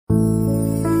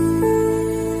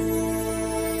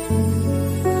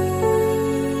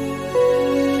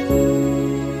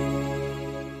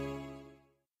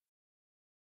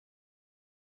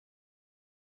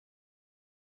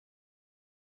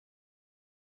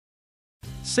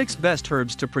6 Best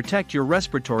Herbs to Protect Your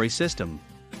Respiratory System.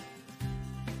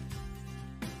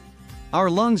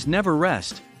 Our lungs never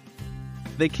rest.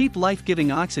 They keep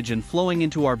life-giving oxygen flowing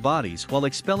into our bodies while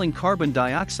expelling carbon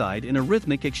dioxide in a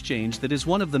rhythmic exchange that is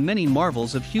one of the many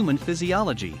marvels of human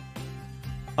physiology.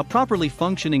 A properly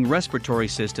functioning respiratory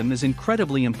system is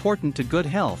incredibly important to good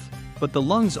health, but the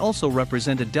lungs also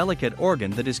represent a delicate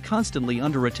organ that is constantly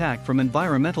under attack from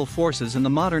environmental forces in the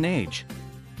modern age.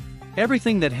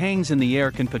 Everything that hangs in the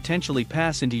air can potentially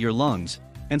pass into your lungs,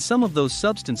 and some of those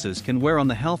substances can wear on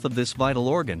the health of this vital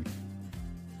organ.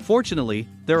 Fortunately,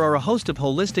 there are a host of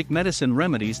holistic medicine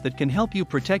remedies that can help you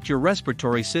protect your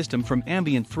respiratory system from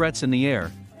ambient threats in the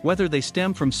air, whether they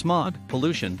stem from smog,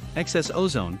 pollution, excess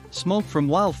ozone, smoke from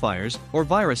wildfires, or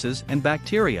viruses and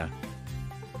bacteria.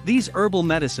 These herbal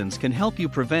medicines can help you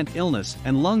prevent illness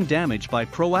and lung damage by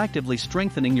proactively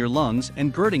strengthening your lungs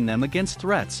and girding them against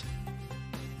threats.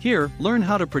 Here, learn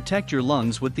how to protect your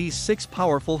lungs with these 6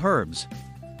 powerful herbs.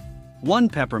 1.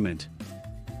 Peppermint.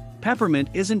 Peppermint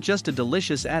isn't just a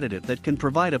delicious additive that can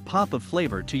provide a pop of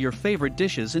flavor to your favorite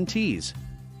dishes and teas.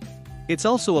 It's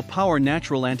also a power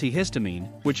natural antihistamine,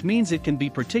 which means it can be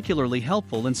particularly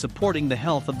helpful in supporting the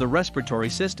health of the respiratory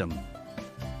system.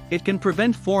 It can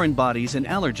prevent foreign bodies and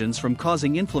allergens from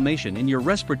causing inflammation in your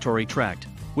respiratory tract,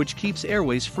 which keeps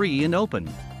airways free and open.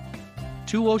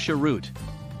 2. Osha root.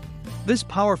 This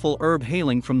powerful herb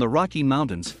hailing from the Rocky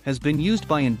Mountains has been used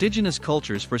by indigenous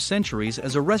cultures for centuries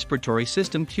as a respiratory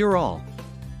system cure-all.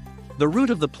 The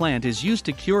root of the plant is used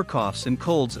to cure coughs and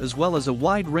colds as well as a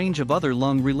wide range of other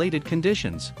lung-related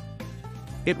conditions.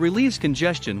 It relieves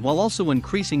congestion while also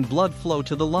increasing blood flow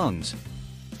to the lungs.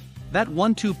 That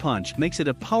 1-2 punch makes it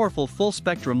a powerful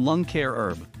full-spectrum lung care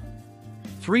herb.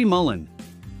 3. Mullein.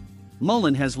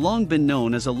 Mullein has long been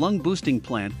known as a lung-boosting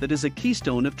plant that is a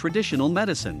keystone of traditional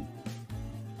medicine.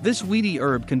 This weedy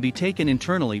herb can be taken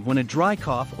internally when a dry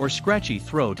cough or scratchy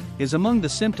throat is among the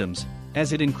symptoms,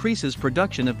 as it increases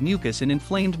production of mucus in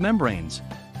inflamed membranes.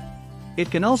 It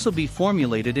can also be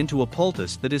formulated into a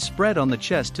poultice that is spread on the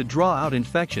chest to draw out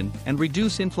infection and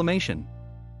reduce inflammation.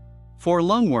 4.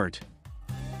 Lungwort.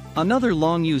 Another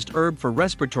long-used herb for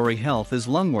respiratory health is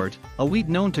lungwort, a weed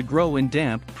known to grow in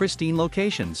damp, pristine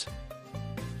locations.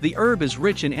 The herb is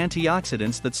rich in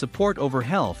antioxidants that support overall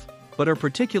health, but are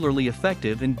particularly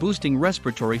effective in boosting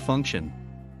respiratory function.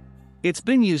 It's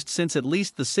been used since at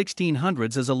least the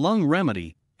 1600s as a lung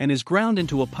remedy, and is ground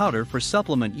into a powder for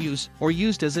supplement use or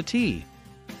used as a tea.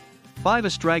 5.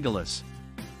 Astragalus.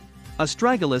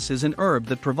 Astragalus is an herb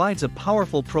that provides a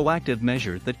powerful proactive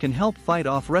measure that can help fight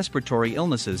off respiratory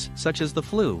illnesses such as the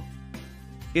flu.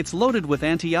 It's loaded with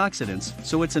antioxidants,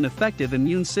 so it's an effective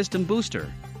immune system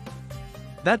booster.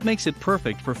 That makes it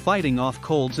perfect for fighting off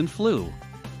colds and flu.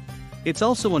 It's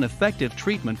also an effective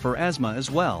treatment for asthma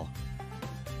as well.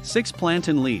 6.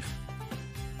 Plantain leaf.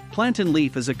 Plantain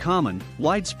leaf is a common,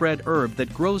 widespread herb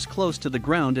that grows close to the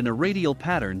ground in a radial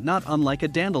pattern not unlike a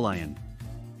dandelion.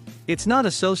 It's not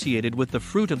associated with the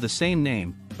fruit of the same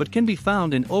name, but can be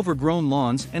found in overgrown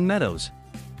lawns and meadows.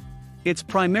 It's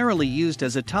primarily used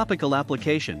as a topical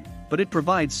application, but it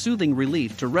provides soothing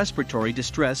relief to respiratory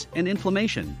distress and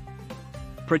inflammation.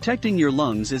 Protecting your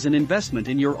lungs is an investment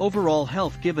in your overall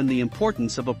health given the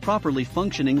importance of a properly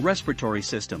functioning respiratory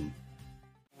system.